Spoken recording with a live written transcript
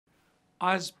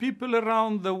As people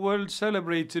around the world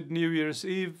celebrated New Year's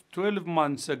Eve 12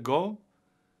 months ago,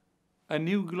 a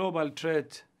new global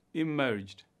threat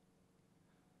emerged.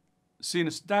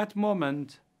 Since that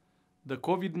moment, the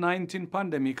COVID-19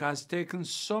 pandemic has taken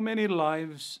so many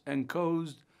lives and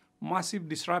caused massive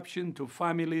disruption to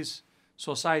families,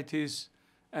 societies,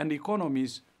 and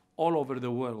economies all over the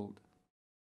world.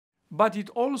 But it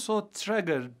also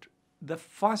triggered the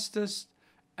fastest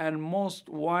and most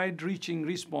wide-reaching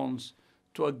response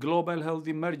to a global health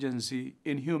emergency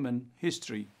in human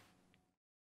history.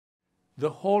 The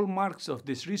hallmarks of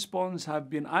this response have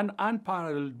been an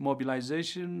unparalleled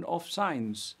mobilization of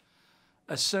science,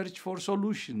 a search for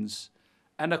solutions,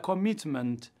 and a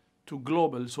commitment to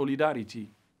global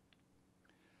solidarity.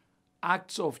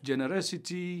 Acts of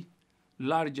generosity,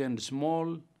 large and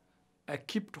small,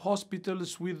 equipped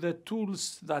hospitals with the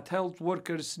tools that health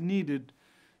workers needed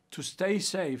to stay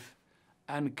safe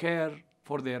and care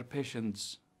for their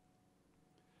patients.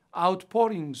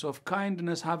 Outpourings of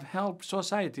kindness have helped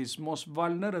societies most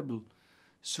vulnerable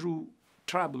through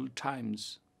troubled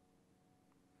times.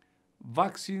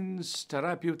 Vaccines,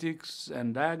 therapeutics,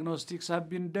 and diagnostics have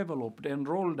been developed and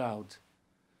rolled out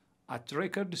at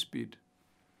record speed,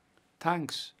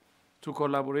 thanks to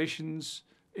collaborations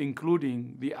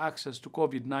including the Access to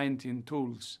COVID-19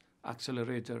 Tools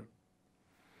Accelerator.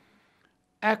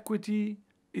 Equity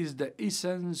is the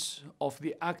essence of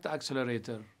the ACT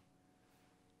Accelerator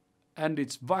and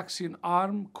its vaccine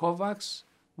arm, COVAX,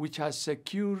 which has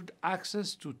secured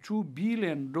access to 2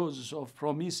 billion doses of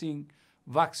promising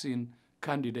vaccine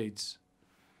candidates.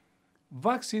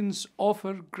 Vaccines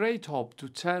offer great hope to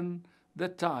turn the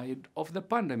tide of the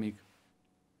pandemic.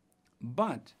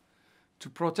 But to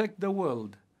protect the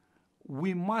world,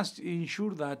 we must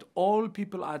ensure that all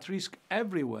people at risk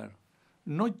everywhere,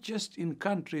 not just in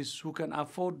countries who can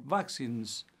afford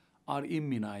vaccines, are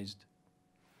immunized.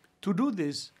 To do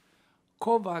this,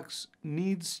 COVAX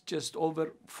needs just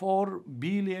over $4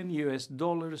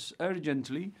 billion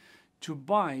urgently to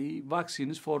buy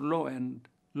vaccines for low and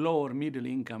lower middle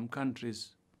income countries.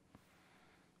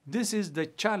 This is the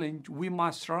challenge we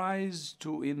must rise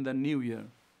to in the new year.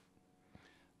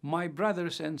 My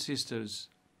brothers and sisters,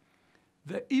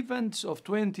 the events of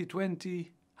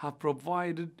 2020 have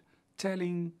provided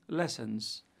telling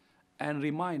lessons and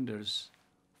reminders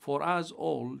for us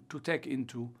all to take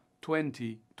into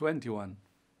 2021.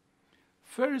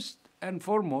 First and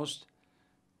foremost,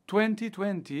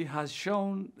 2020 has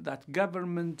shown that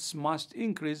governments must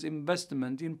increase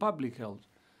investment in public health,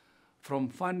 from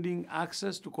funding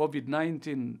access to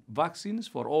COVID-19 vaccines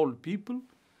for all people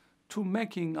to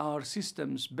making our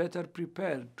systems better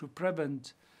prepared to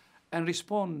prevent and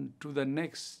respond to the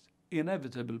next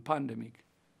inevitable pandemic.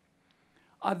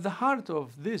 At the heart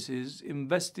of this is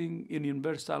investing in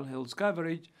universal health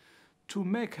coverage to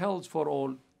make health for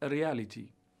all a reality.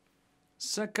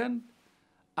 Second,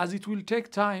 as it will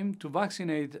take time to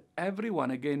vaccinate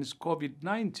everyone against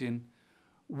COVID-19,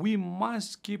 we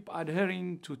must keep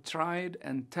adhering to tried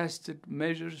and tested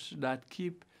measures that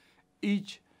keep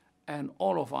each and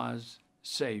all of us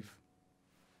safe.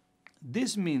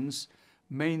 This means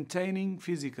maintaining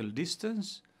physical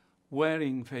distance,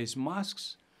 wearing face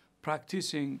masks,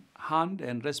 practicing hand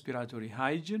and respiratory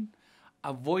hygiene,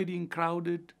 avoiding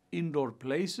crowded indoor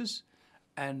places,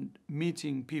 and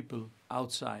meeting people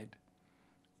outside.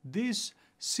 These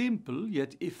simple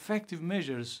yet effective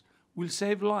measures will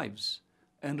save lives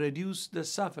and reduce the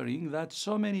suffering that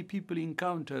so many people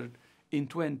encountered in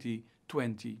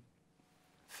 2020.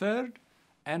 Third,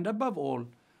 and above all,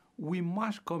 we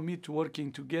must commit to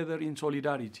working together in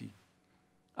solidarity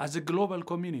as a global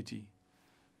community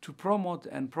to promote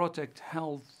and protect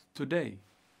health today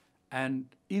and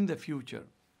in the future.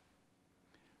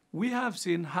 We have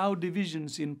seen how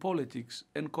divisions in politics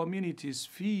and communities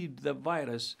feed the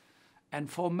virus and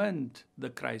foment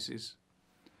the crisis.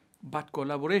 But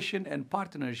collaboration and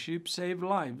partnership save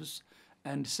lives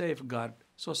and safeguard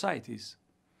societies.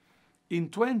 In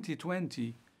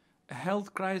 2020, a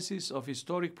health crisis of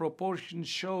historic proportions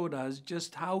showed us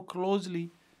just how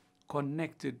closely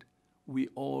connected we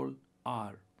all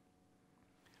are.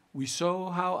 We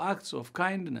saw how acts of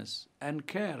kindness and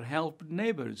care helped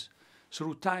neighbors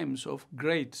through times of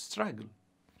great struggle.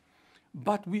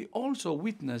 But we also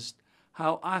witnessed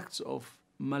how acts of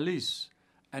malice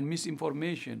and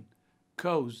misinformation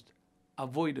caused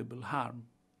avoidable harm.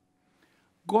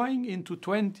 Going into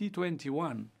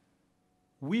 2021,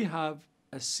 we have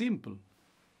a simple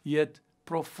yet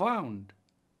profound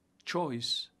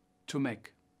choice to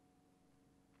make.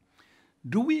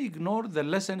 Do we ignore the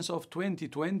lessons of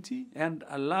 2020 and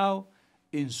allow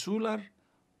insular,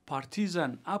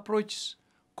 partisan approaches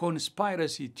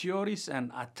conspiracy theories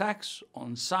and attacks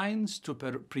on science to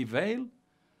prevail,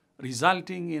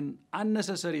 resulting in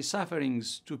unnecessary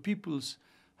sufferings to people's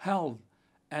health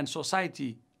and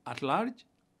society at large?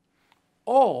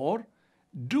 Or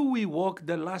do we walk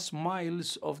the last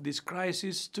miles of this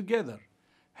crisis together,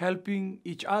 helping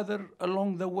each other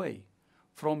along the way,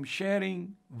 from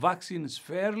sharing vaccines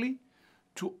fairly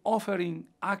to offering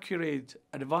accurate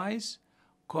advice,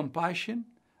 compassion,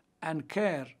 and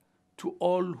care to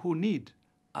all who need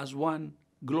as one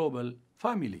global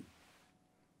family?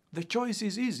 The choice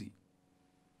is easy.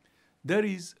 There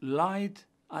is light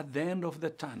at the end of the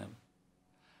tunnel,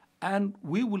 and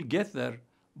we will get there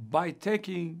by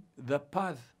taking the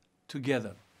path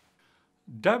together.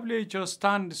 WHO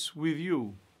stands with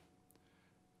you.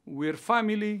 We're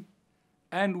family,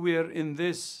 and we're in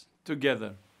this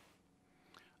together.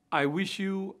 I wish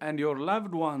you and your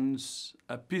loved ones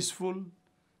a peaceful,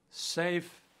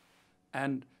 safe,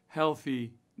 and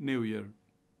healthy New Year.